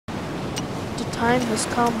time has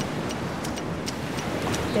come.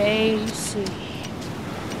 DayZ.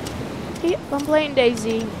 Yep, I'm playing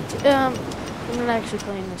DayZ. I'm not actually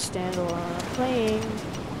playing the standalone. I'm playing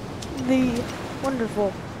the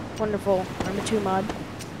wonderful Arma 2 mod.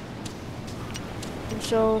 And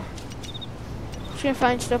so, I'm just gonna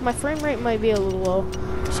find stuff. My frame rate might be a little low,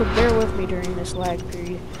 so bear with me during this lag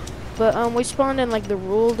period. But we spawned in like the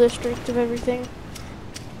rural district of everything.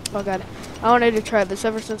 Oh god, I wanted to try this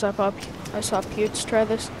ever since I saw Pewts try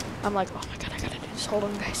this. I'm like, oh my god, I gotta do this. Hold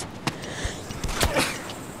on, guys.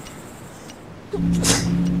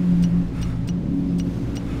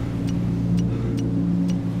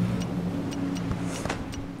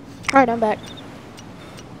 Alright, I'm back.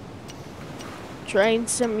 Train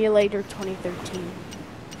Simulator 2013.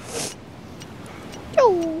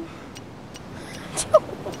 Choo! Choo!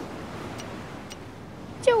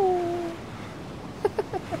 Choo!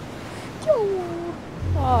 Choo!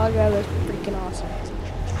 Oh god, that's freaking awesome.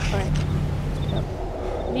 Alright. Yep.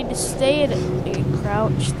 Need to stay at a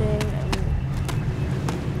crouch thing.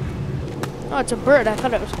 Oh, it's a bird. I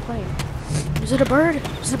thought it was a plane. Is it a bird?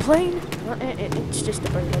 Is it a plane? It's just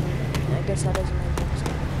a bird. I guess that doesn't make sense.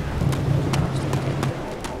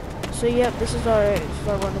 So yep, this is our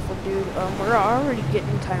wonderful dude. We're already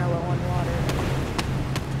getting kind of low on water.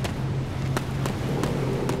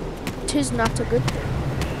 'Tis not a good thing.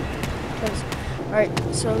 Alright,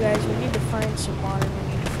 so guys, we need to find some water. We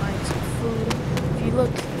need to find some food. If you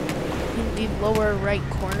look in the lower right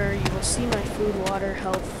corner, you will see my food, water,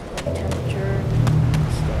 health, like temperature,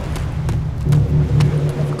 stuff.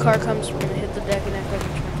 If a car comes, we're gonna hit the deck and act like a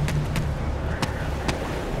train.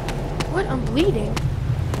 What? I'm bleeding?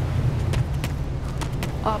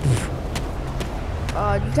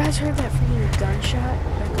 You guys heard that freaking gunshot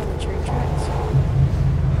back on the train tracks?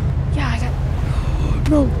 Yeah, I got...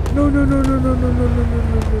 No.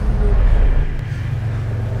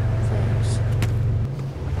 Thanks.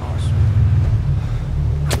 Awesome.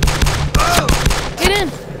 Get in!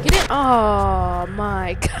 Oh my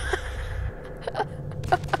god.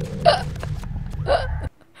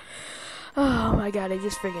 Oh my god, I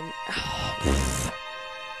just freaking...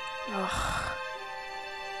 Oh.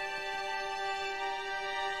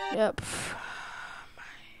 Yep.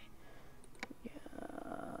 Yeah.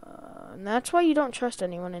 And that's why you don't trust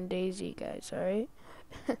anyone in DayZ, guys, alright?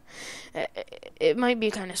 It might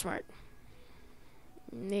be kind of smart.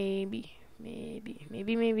 Maybe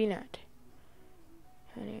not.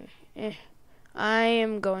 Anyway, I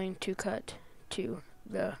am going to cut to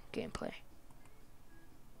the gameplay.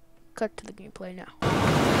 Cut to the gameplay now.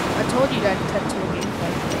 I told you I'd cut to the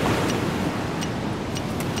gameplay.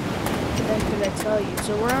 What did I tell you?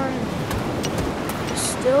 So we're on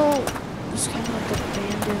still this kind of like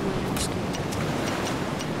abandoned landscape.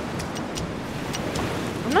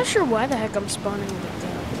 I'm not sure why the heck I'm spawning with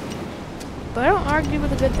that, but I don't argue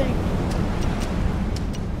with a good thing.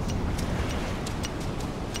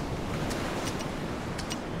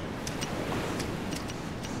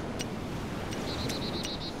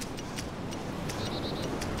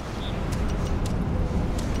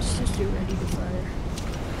 Let's just get ready to fire.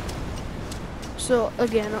 So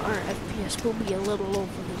again, our FPS will be a little low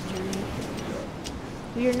for this journey.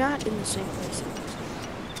 We are not in the same place.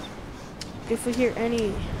 If we hear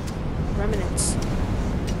any remnants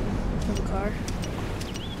of a car,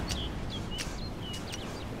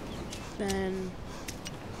 then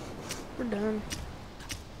we're done.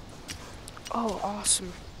 Oh,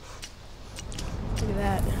 awesome. Look at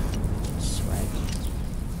that. Swag.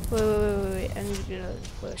 Wait. I need to get out of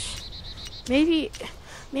the bush. Maybe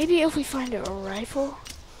if we find a rifle,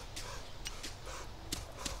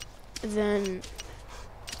 then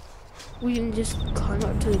we can just climb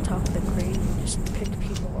up to the top of the crane and just pick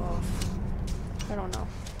people off. I don't know.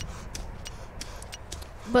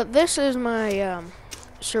 But this is my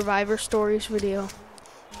Survivor Stories video.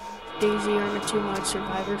 DayZ Arma 2 mod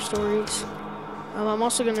Survivor Stories. I'm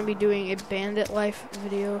also going to be doing a Bandit Life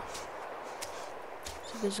video.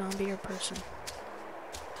 Is it a zombie or person?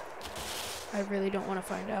 I really don't want to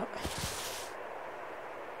find out.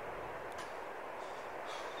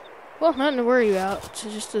 Well, nothing to worry about. It's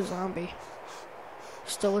just a zombie.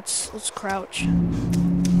 Still, let's crouch.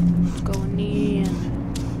 Let's go in.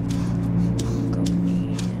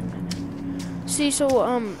 See, so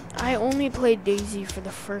I only played DayZ for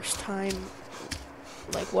the first time,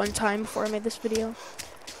 like one time before I made this video.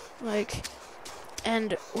 Like,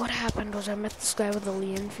 and what happened was I met this guy with a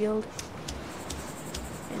Lee Enfield.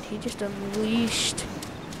 And he just unleashed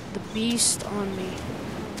the beast on me.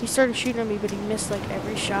 He started shooting at me, but he missed like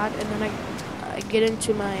every shot. And then I get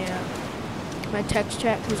into my my text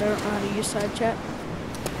chat because I don't know how to use side chat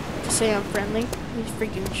to to say I'm friendly. He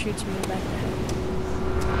freaking shoots me in the back of the head.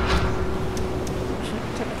 So I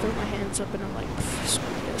kind of throw my hands up and I'm like,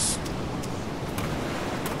 screw this.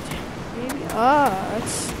 Maybe.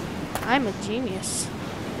 That's. I'm a genius.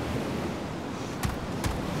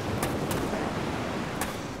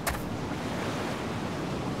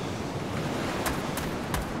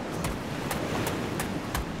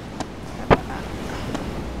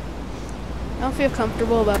 I don't feel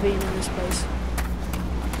comfortable about being in this place.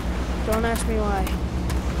 Don't ask me why.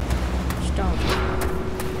 Just don't.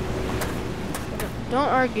 Don't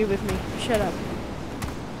argue with me. Shut up.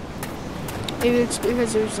 Maybe it's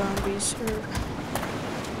because there's zombies or...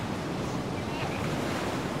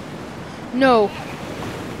 No.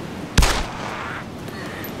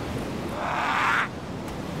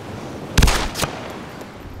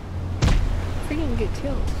 Freaking get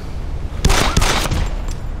killed.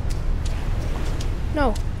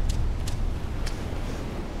 No.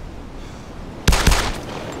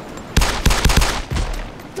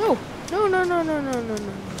 No. No, no, no, no, no, no,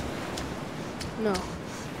 no. No.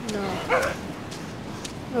 No.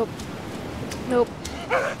 Nope. Nope.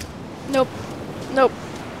 Nope. Nope.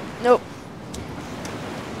 Nope.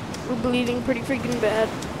 We're bleeding pretty freaking bad.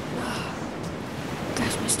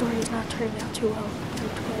 Guys, my story is not turning out too well.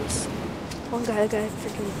 Twice. One guy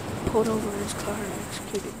freaking pulled over his car and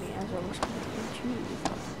executed me as I was going to shoot.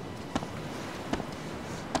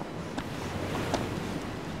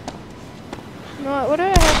 You know what do I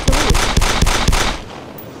have to lose?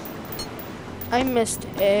 I missed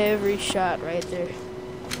every shot right there.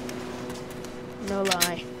 No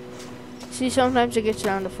lie. See, sometimes it gets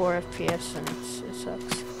down to 4 FPS and it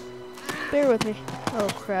sucks. Bear with me. Oh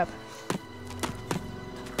crap.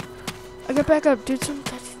 I got back up, dude. Some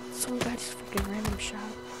guy just freaking random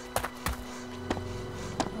shot.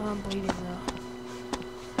 Oh, I'm bleeding though.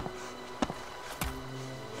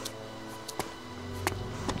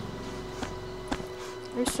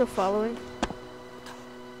 They're still following.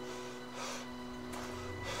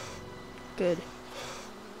 Good.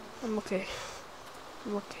 I'm okay.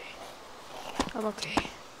 I'm okay. I'm okay.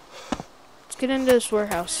 Let's get into this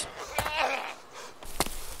warehouse.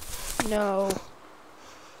 No.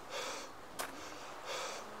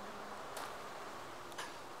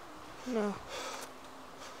 No.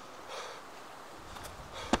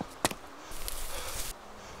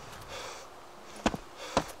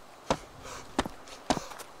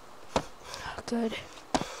 Oh, good.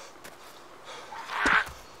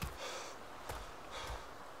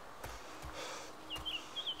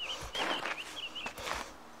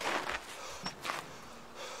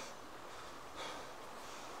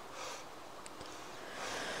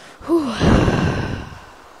 Whew.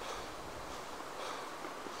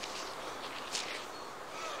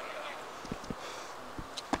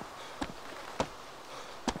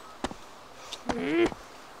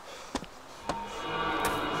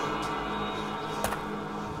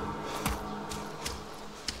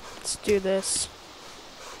 Let's do this.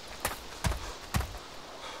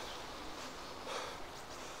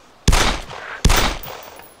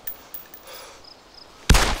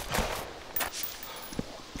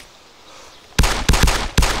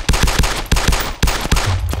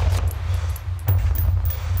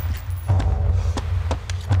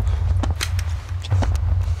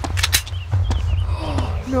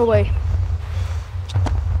 No way.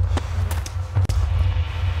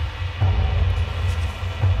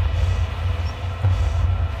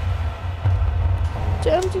 It's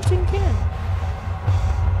an empty tin can.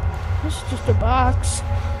 This is just a box.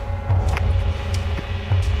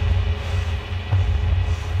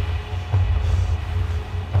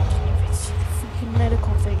 It's freaking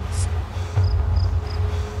medical things.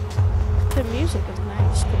 The music is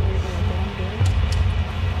nice compared to what I'm doing.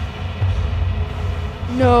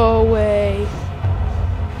 No way.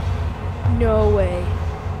 No way.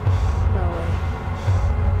 No way.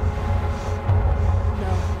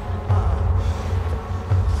 No.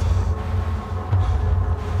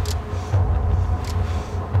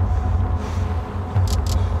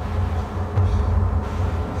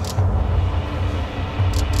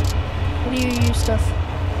 How do you use stuff?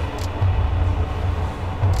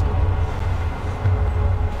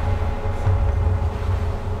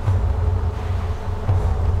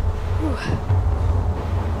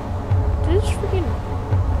 Did it just freaking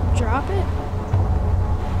drop it?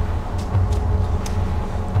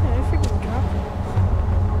 Yeah, I freaking dropped it.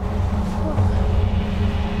 Oh.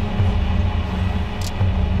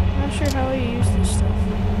 Not sure how I use